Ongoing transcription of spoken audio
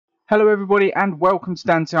Hello everybody and welcome to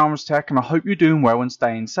Dsr Tech, and I hope you're doing well and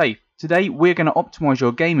staying safe. Today we're going to optimise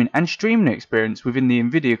your gaming and streaming experience within the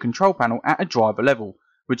Nvidia control panel at a driver level.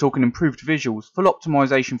 We're talking improved visuals, full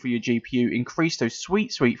optimisation for your GPU, increase those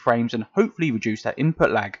sweet frames and hopefully reduce that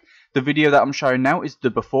input lag. The video that I'm showing now is the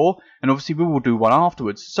before, and obviously we will do one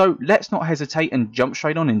afterwards, so let's not hesitate and jump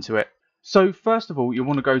straight on into it. So first of all, you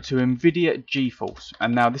want to go to Nvidia Geforce,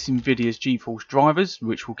 and now this Nvidia's Geforce drivers,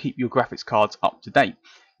 which will keep your graphics cards up to date.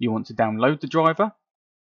 You want to download the driver,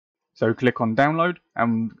 so click on download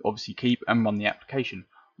and obviously keep and run the application.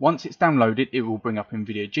 Once it's downloaded, it will bring up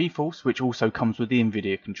Nvidia Geforce, which also comes with the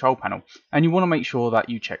Nvidia control panel, and you want to make sure that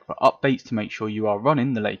you check for updates to make sure you are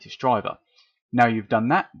running the latest driver. Now you've done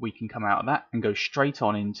that, we can come out of that and go straight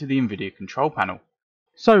on into the Nvidia control panel.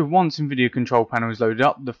 So once Nvidia control panel is loaded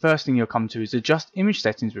up, the first thing you'll come to is adjust image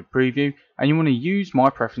settings with preview, and you want to use my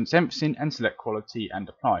preference emphasis and select quality and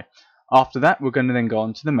apply. After that, we're going to then go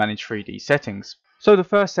on to the manage 3D settings. So the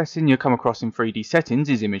first setting you'll come across in 3D settings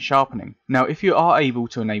is image sharpening. Now if you are able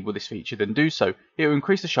to enable this feature, then do so. It will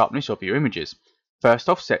increase the sharpness of your images. First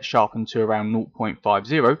off, set sharpen to around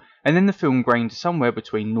 0.50 and then the film grain to somewhere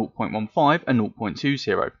between 0.15 and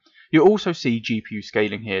 0.20. You'll also see GPU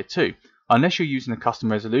scaling here too. Unless you're using a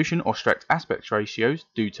custom resolution or strict aspect ratios,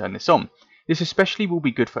 do turn this on. This especially will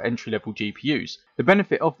be good for entry-level GPUs. The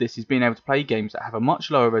benefit of this is being able to play games that have a much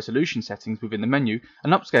lower resolution settings within the menu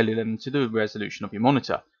and upscaling them to the resolution of your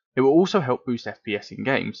monitor. It will also help boost FPS in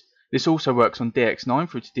games. This also works on DX9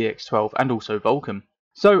 through to DX12 and also Vulkan.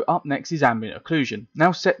 So up next is Ambient Occlusion.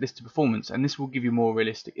 Now set this to performance and this will give you a more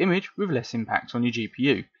realistic image with less impact on your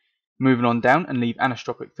GPU. Moving on down and leave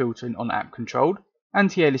anisotropic filtering on app controlled,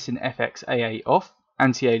 anti-aliasing FXAA off,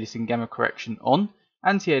 anti-aliasing gamma correction on,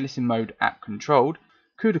 anti-aliasing mode app controlled,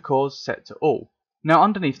 CUDA cores set to all. Now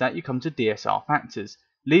underneath that you come to Dsr Factors.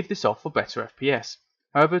 Leave this off for better FPS.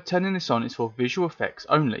 However, turning this on is for visual effects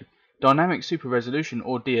only. Dynamic Super Resolution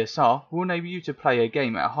or DSR will enable you to play a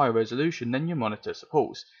game at a higher resolution than your monitor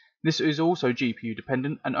supports. This is also GPU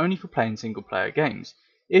dependent and only for playing single player games.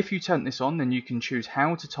 If you turn this on, then you can choose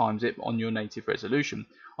how to times it on your native resolution.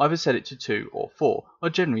 Either set it to 2 or 4 are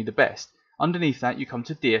generally the best. Underneath that you come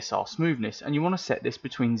to DSR smoothness and you want to set this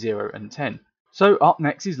between 0 and 10. So up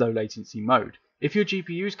next is low latency mode. If your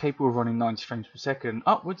GPU is capable of running 90 frames per second and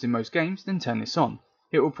upwards in most games, then turn this on.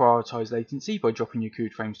 It will prioritise latency by dropping your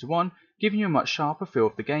CUDA frames to 1, giving you a much sharper feel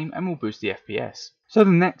of the game and will boost the FPS. So the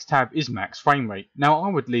next tab is max frame rate. Now I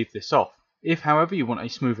would leave this off. If however you want a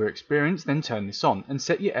smoother experience, then turn this on and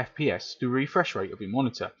set your FPS to the refresh rate of your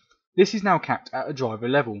monitor. This is now capped at a driver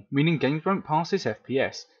level, meaning games won't pass this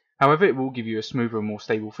FPS. However, it will give you a smoother and more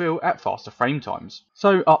stable feel at faster frame times.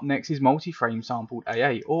 So up next is multi-frame sampled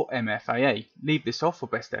AA or MFAA. Leave this off for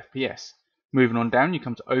best FPS. Moving on down you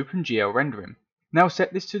come to Opengl Rendering. Now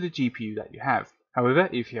set this to the GPU that you have. However,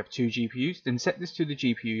 if you have two GPUs, then set this to the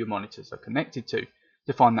GPU your monitors are connected to.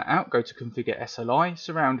 To find that out, go to Configure SLI,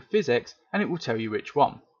 Surround PhysX, and it will tell you which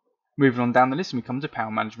one. Moving on down the list we come to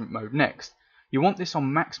Power Management Mode next. You want this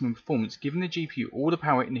on maximum performance, giving the GPU all the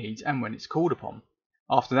power it needs and when it's called upon.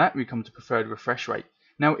 After that we come to preferred refresh rate.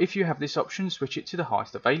 Now if you have this option, switch it to the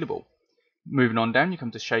highest available. Moving on down you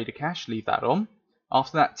come to shader cache, leave that on.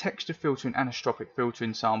 After that, texture filtering anisotropic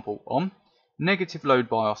filtering sample on. Negative load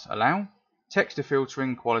bias allow. Texture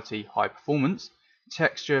filtering quality high performance.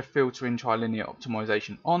 Texture filtering trilinear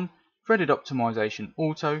optimization on. Threaded optimization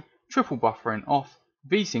auto. Triple buffering off.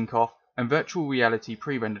 VSync off, and virtual reality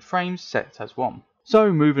pre-rendered frames set as 1.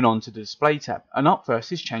 So moving on to the display tab, and up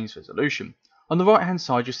first is change resolution. On the right hand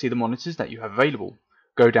side you'll see the monitors that you have available.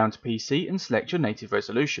 Go down to PC and select your native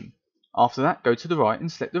resolution. After that go to the right and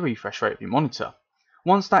select the refresh rate of your monitor.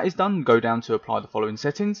 Once that is done, go down to apply the following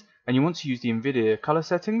settings, and you want to use the Nvidia color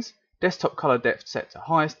settings, desktop color depth set to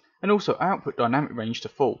highest, and also output dynamic range to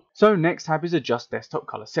full. So next tab is adjust desktop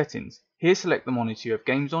color settings. Here select the monitor you have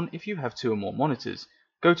games on if you have 2 or more monitors.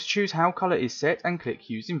 Go to choose how color is set and click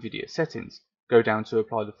use Nvidia settings. Go down to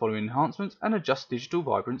apply the following enhancements and adjust digital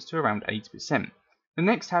vibrance to around 80%. The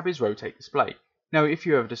next tab is rotate display. Now if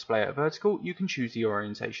you have a display at vertical, you can choose the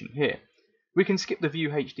orientation here. We can skip the view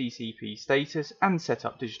HDCP status and set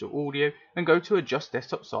up digital audio and go to adjust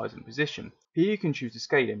desktop size and position. Here you can choose the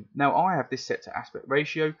scaling. Now I have this set to aspect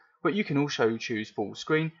ratio, but you can also choose full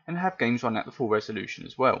screen and have games run at the full resolution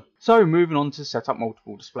as well. So moving on to set up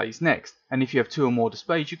multiple displays next, and if you have 2 or more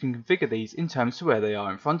displays you can configure these in terms to where they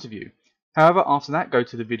are in front of you. However, after that go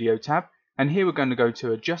to the video tab, and here we're going to go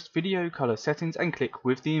to adjust video color settings and click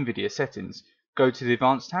with the Nvidia settings. Go to the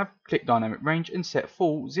advanced tab, click dynamic range and set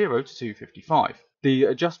full 0 to 255. The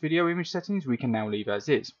adjust video image settings we can now leave as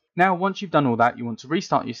is. Now once you've done all that, you want to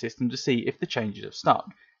restart your system to see if the changes have stuck.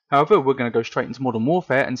 However, we're going to go straight into Modern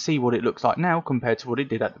Warfare and see what it looks like now compared to what it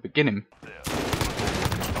did at the beginning.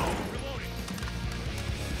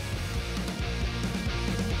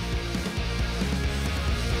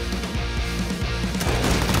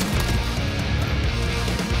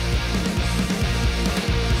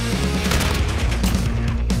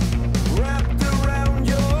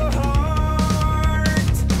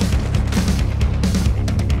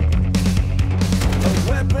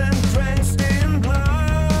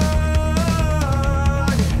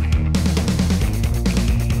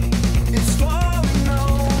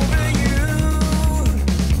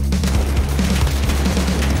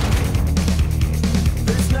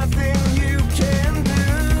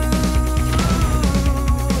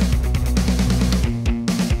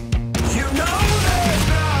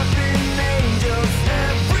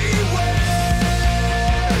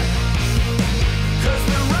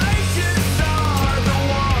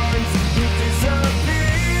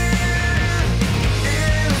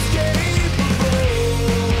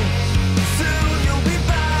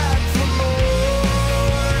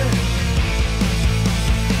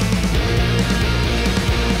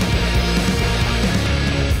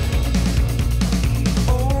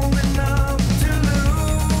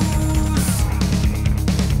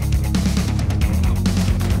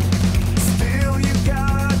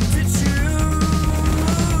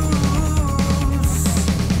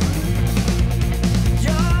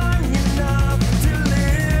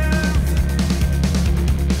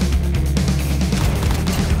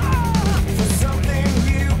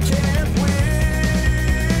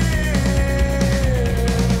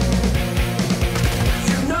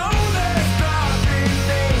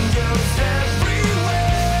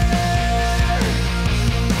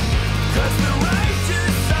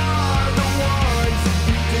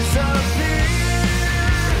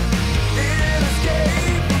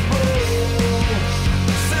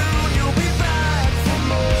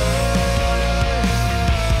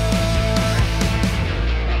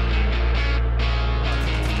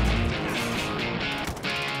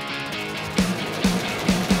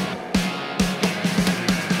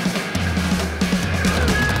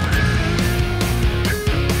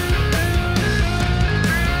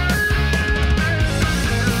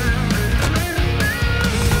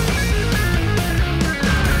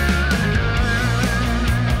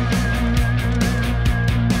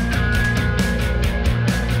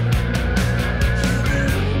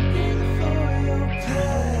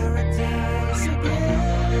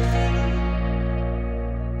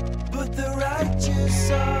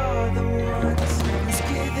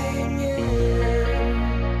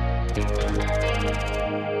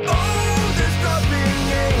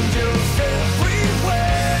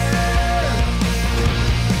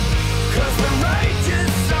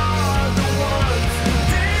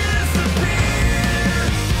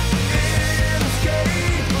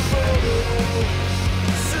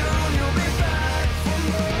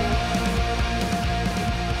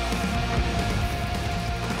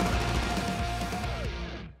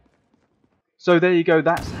 So there you go,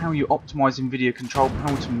 that's how you optimise Nvidia control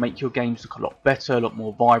panel to make your games look a lot better, a lot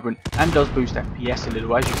more vibrant, and does boost FPS a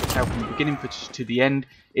little. As you can tell from the beginning footage to the end,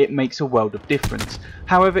 it makes a world of difference.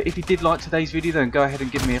 However, if you did like today's video, then go ahead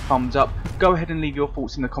and give me a thumbs up. Go ahead and leave your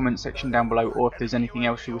thoughts in the comment section down below, or if there's anything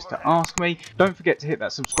else you wish to ask me. Don't forget to hit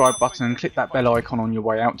that subscribe button and click that bell icon on your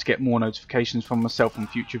way out to get more notifications from myself on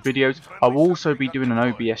future videos. I will also be doing an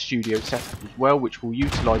OBS studio setup as well, which will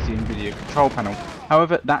utilise the Nvidia control panel.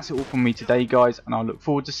 However, that's it all from me today guys, and I look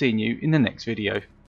forward to seeing you in the next video.